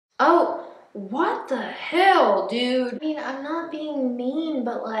Oh, what the hell, dude? I mean, I'm not being mean,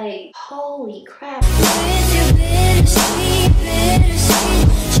 but like, holy crap.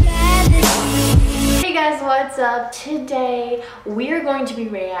 Hey guys, what's up? Today, we're going to be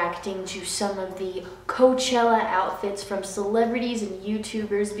reacting to some of the Coachella outfits from celebrities and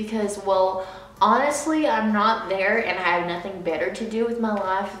YouTubers because, well, honestly, I'm not there and I have nothing better to do with my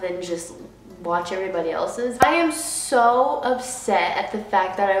life than just watch everybody else's. I am so upset at the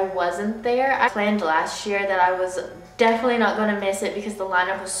fact that I wasn't there. I planned last year that I was definitely not going to miss it because the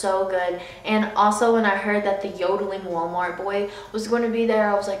lineup was so good, and also when I heard that the yodeling Walmart boy was going to be there,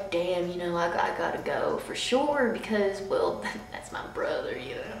 I was like, damn, you know, I gotta go for sure because, well, that's my brother,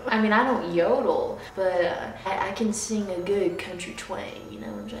 you know. I mean, I don't yodel, but I can sing a good country twang, you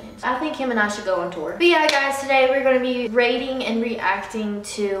know what I'm saying? I think him and I should go on tour. But yeah, guys, today we're going to be rating and reacting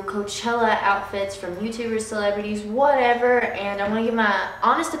to Coachella outfits from YouTubers, celebrities, whatever, and I'm going to give my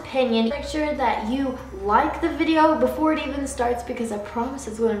honest opinion. Make sure that you like the video before it even starts because I promise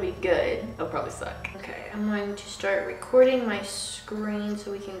it's going to be good. It'll probably suck. Okay, I'm going to start recording my screen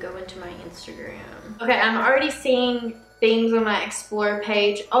so we can go into my Instagram. Okay, I'm already seeing things on my Explore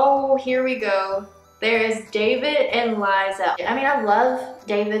page. Oh, here we go. There's David and Liza. I mean, I love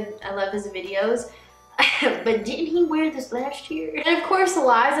David. I love his videos. But didn't he wear this last year? And of course,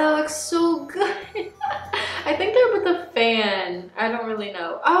 Liza looks so good. I think they're with a fan. I don't really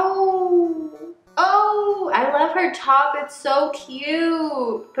know. Oh, I love her top. It's so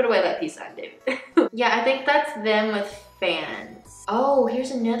cute. Put away that peace sign, David. Yeah, I think that's them with fans. Oh,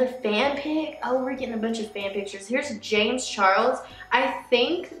 here's another fan pic. Oh, we're getting a bunch of fan pictures. Here's James Charles. I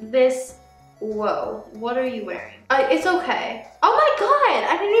think this... Whoa, what are you wearing? It's okay. Oh my god,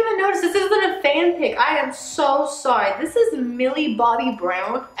 I didn't even notice. This isn't a fan pic. I am so sorry. This is Millie Bobby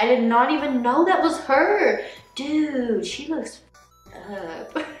Brown. I did not even know that was her. Dude, she looks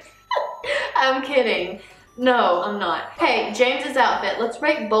up. I'm kidding. No, I'm not. Okay, James's outfit. Let's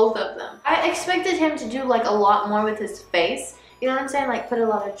rate both of them. I expected him to do like a lot more with his face. You know what I'm saying? Like put a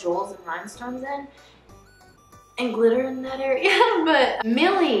lot of jewels and rhinestones in. And glitter in that area. But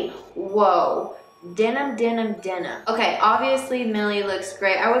Millie, whoa. Denim, denim, denim. Okay, obviously Millie looks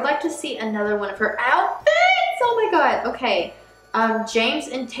great. I would like to see another one of her outfits. Oh my god. Okay. James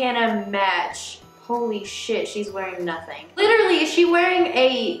and Tana match. Holy shit, she's wearing nothing. Literally, is she wearing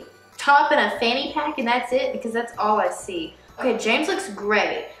a top and a fanny pack and that's it? Because that's all I see. Okay, James looks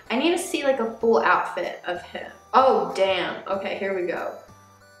great. I need to see like a full outfit of him. Oh, damn. Okay, here we go.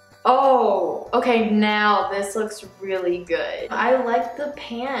 Oh, okay, now this looks really good. I like the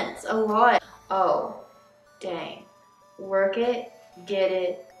pants a lot. Oh, dang. Work it, get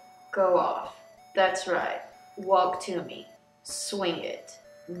it, go off. That's right. Walk to me. Swing it.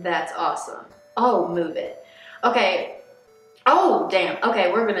 That's awesome. Oh, move it. Okay. Oh, damn.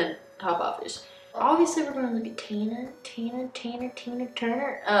 Okay, we're gonna hop off this. Obviously, we're gonna look at Tina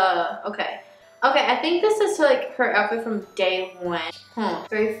Turner. Okay. Okay, I think this is like her outfit from day one.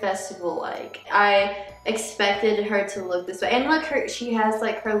 Very festival-like. I expected her to look this way. And look, she has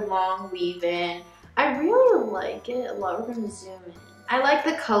like her long weave-in. I really like it a lot. We're gonna zoom in. I like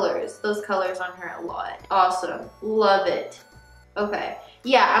the colors. Those colors on her a lot. Awesome. Love it. Okay.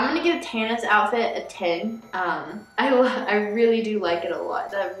 Yeah, I'm gonna give Tana's outfit a 10. I really do like it a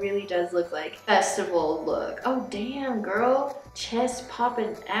lot. That really does look like festival look. Oh, damn, girl. Chest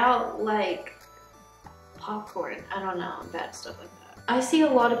popping out like popcorn. I don't know, bad stuff like that. I see a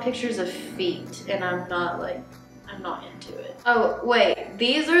lot of pictures of feet and I'm not into it. Oh, wait,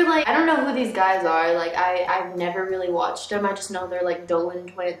 these are like, I don't know who these guys are. Like, I've never really watched them. I just know they're like Dolan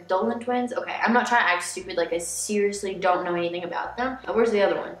twins. Okay, I'm not trying to act stupid. Like, I seriously don't know anything about them. Where's the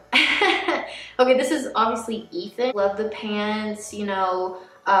other one? Okay, this is obviously Ethan. Love the pants, you know.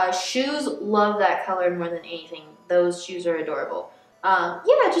 Shoes, love that color more than anything. Those shoes are adorable.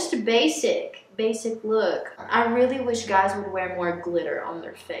 Yeah, just a basic look. I really wish guys would wear more glitter on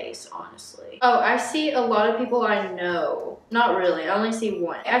their face, honestly. Oh, I see a lot of people I know. Not really, I only see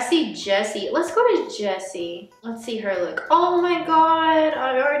one. I see Jessie. Let's go to Jessie. Let's see her look. Oh my god,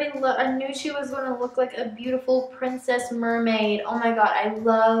 I knew she was gonna look like a beautiful princess mermaid. Oh my god, I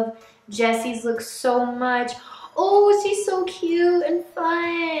love Jessie's look so much. Oh, she's so cute and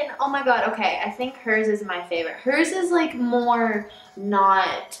fun. Oh my god, okay, I think hers is my favorite. Hers is like more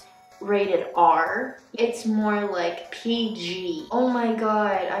not rated R. It's more like PG. Oh my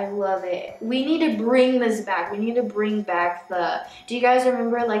god, I love it. We need to bring this back. We need to bring back the... Do you guys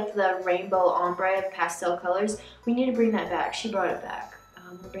remember like the rainbow ombre of pastel colors? We need to bring that back. She brought it back.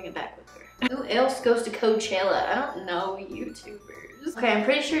 We'll bring it back with her. Who else goes to Coachella? I don't know YouTubers. Okay, I'm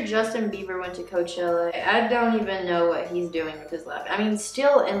pretty sure Justin Bieber went to Coachella. I don't even know what he's doing with his life. I mean,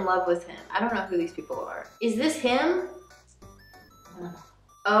 still in love with him. I don't know who these people are. Is this him?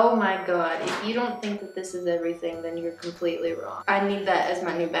 Oh my god, if you don't think that this is everything, then you're completely wrong. I need that as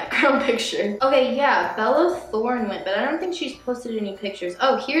my new background picture. Okay, yeah, Bella Thorne went, but I don't think she's posted any pictures.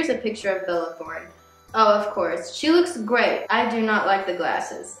 Oh, here's a picture of Bella Thorne. Oh, of course. She looks great. I do not like the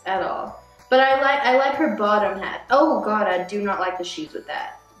glasses at all. But I like her bottom hat. Oh god, I do not like the shoes with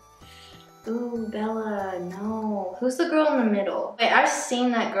that. Ooh, Bella, no. Who's the girl in the middle? Wait, I've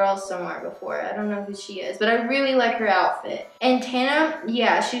seen that girl somewhere before. I don't know who she is, but I really like her outfit. And Tana,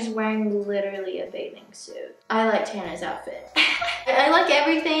 yeah, she's wearing literally a bathing suit. I like Tana's outfit. I like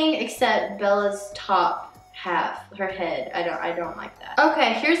everything except Bella's top half, her head. I don't like that.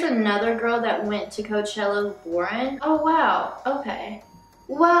 Okay, here's another girl that went to Coachella, Loren. Oh wow, okay.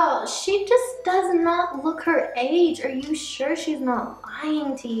 Wow, she just does not look her age. Are you sure she's not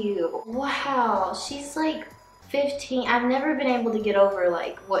lying to you? Wow, she's like 15. I've never been able to get over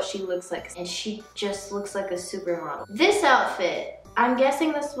like what she looks like, and she just looks like a supermodel. This outfit, I'm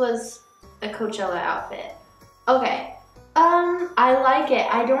guessing this was a Coachella outfit. Okay, I like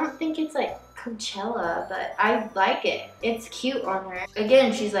it. I don't think it's like Coachella, but I like it. It's cute on her.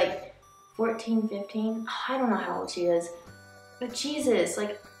 Again, she's like 14, 15. Oh, I don't know how old she is. But Jesus,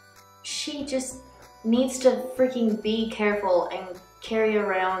 like, she just needs to freaking be careful and carry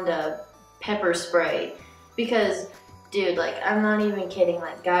around a pepper spray. Because, dude, like, I'm not even kidding.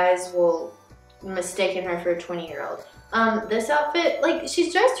 Like, guys will mistake her for a 20-year-old. This outfit, like,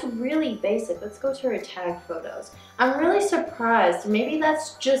 she's dressed really basic. Let's go to her tag photos. I'm really surprised. Maybe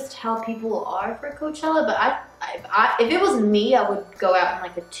that's just how people are for Coachella, but if it was me, I would go out in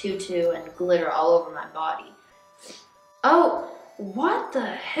like a tutu and glitter all over my body. Oh, what the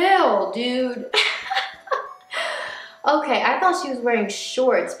hell, dude? Okay, I thought she was wearing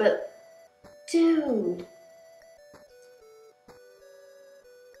shorts, but dude.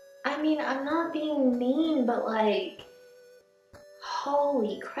 I mean, I'm not being mean, but like,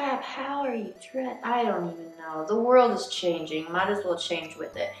 holy crap, how are you dressed? I don't even know. The world is changing. Might as well change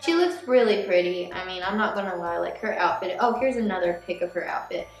with it. She looks really pretty. I mean, I'm not gonna lie, like her outfit. Oh, here's another pic of her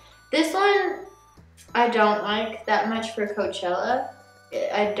outfit. This one, I don't like that much for Coachella.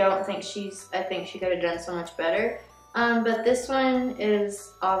 I think she could have done so much better. But this one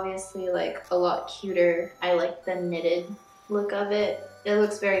is obviously like a lot cuter. I like the knitted look of it. It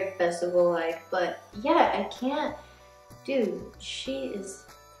looks very festival-like, but yeah, I can't. Dude, she is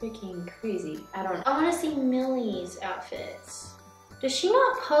freaking crazy. I don't know. I want to see Millie's outfits. Does she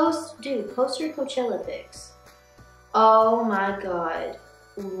not post? Dude, post her Coachella pics. Oh my god.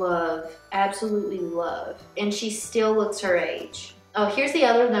 Love. Absolutely love. And she still looks her age. Oh, here's the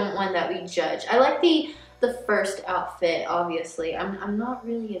other one that we judge. I like the first outfit, obviously. I'm not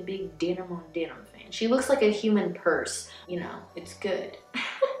really a big denim on denim fan. She looks like a human purse. You know, it's good.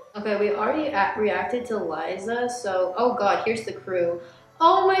 Okay, we already reacted to Liza, so, oh god, here's the crew.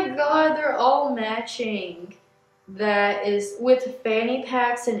 Oh my god, they're all matching. That is, with fanny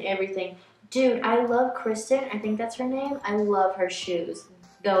packs and everything. Dude, I love Kristen, I think that's her name. I love her shoes.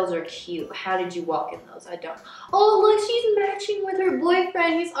 Those are cute. How did you walk in those? I don't. Oh, look, she's matching with her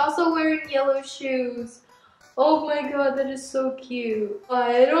boyfriend. He's also wearing yellow shoes. Oh my god, that is so cute.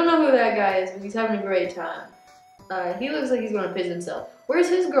 I don't know who that guy is, but he's having a great time. He looks like he's gonna piss himself. Where's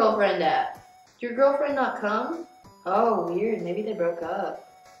his girlfriend at? Did your girlfriend not come? Oh, weird. Maybe they broke up.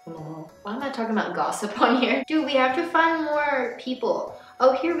 Oh, why am I talking about gossip on here? Dude, we have to find more people.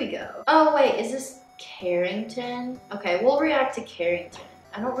 Oh, here we go. Oh, wait, is this Carrington? Okay, we'll react to Carrington.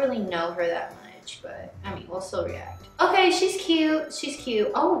 I don't really know her that much, but I mean, we'll still react. Okay, she's cute. She's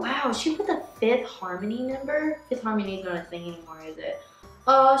cute. Oh, wow, she put the Fifth Harmony number. Fifth Harmony is not a thing anymore, is it?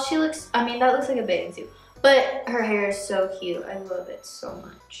 Oh, she looks, I mean, that looks like a bathing suit. But her hair is so cute. I love it so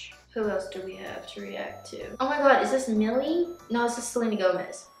much. Who else do we have to react to? Oh my god, is this Millie? No, this is Selena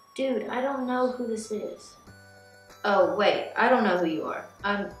Gomez. Dude, I don't know who this is. Oh, wait, I don't know who you are.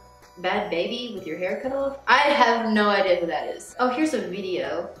 Bad Baby with your hair cut off? I have no idea who that is. Oh, here's a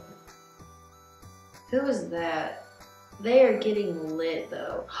video. Who is that? They are getting lit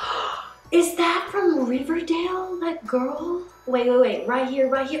though. Is that from Riverdale, that girl? Wait, right here,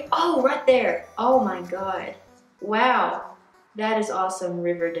 right here. Oh, right there. Oh my god. Wow, that is awesome,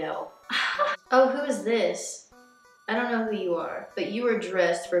 Riverdale. Oh, who is this? I don't know who you are, but you were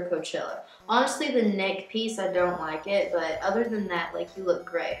dressed for Coachella. Honestly, the neck piece, I don't like it, but other than that, like, you look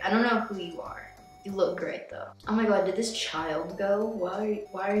great. I don't know who you are. You look great though. Oh my god, did this child go? Why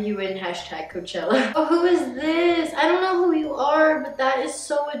are you in #Coachella? Oh, who is this? I don't know who you are, but that is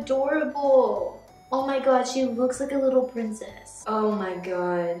so adorable. Oh my god, she looks like a little princess. Oh my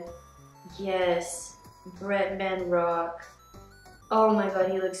god. Yes. Brett Man Rock. Oh my god,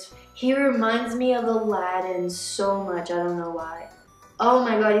 he reminds me of Aladdin so much, I don't know why. Oh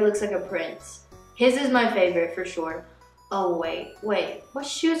my god, he looks like a prince. His is my favorite for sure. Oh wait, what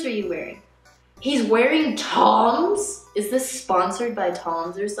shoes are you wearing? He's wearing Toms? Is this sponsored by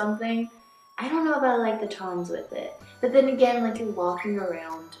Toms or something? I don't know if I like the Toms with it. But then again, like, you're walking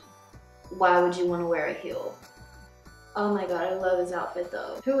around. Why would you want to wear a heel? Oh my god, I love his outfit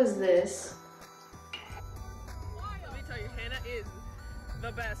though. Who is this? Let me tell you, Hannah is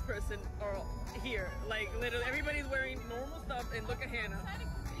the best person here. Like, literally, everybody's wearing normal stuff, and look at Hannah.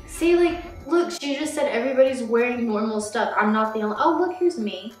 See, like, look, she just said everybody's wearing normal stuff. I'm not the only. Oh, look, here's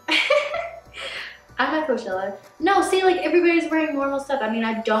me. I'm at Coachella. No, see, like, everybody's wearing normal stuff. I mean,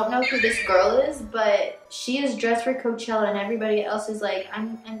 I don't know who this girl is, but she is dressed for Coachella, and everybody else is like,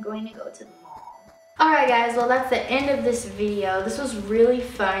 I'm going to go to the mall. Alright guys, well that's the end of this video. This was really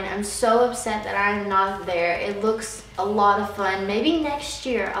fun. I'm so upset that I'm not there. It looks a lot of fun. Maybe next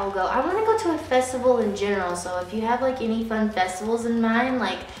year I'll go. I want to go to a festival in general, so if you have like any fun festivals in mind,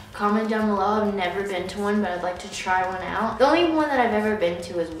 like comment down below. I've never been to one, but I'd like to try one out. The only one that I've ever been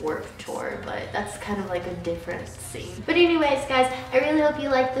to is Warped Tour, but that's kind of like a different scene. But anyways guys, I really hope you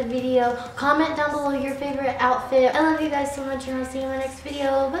liked the video. Comment down below your favorite outfit. I love you guys so much, and I'll see you in my next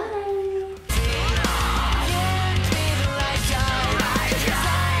video. Bye!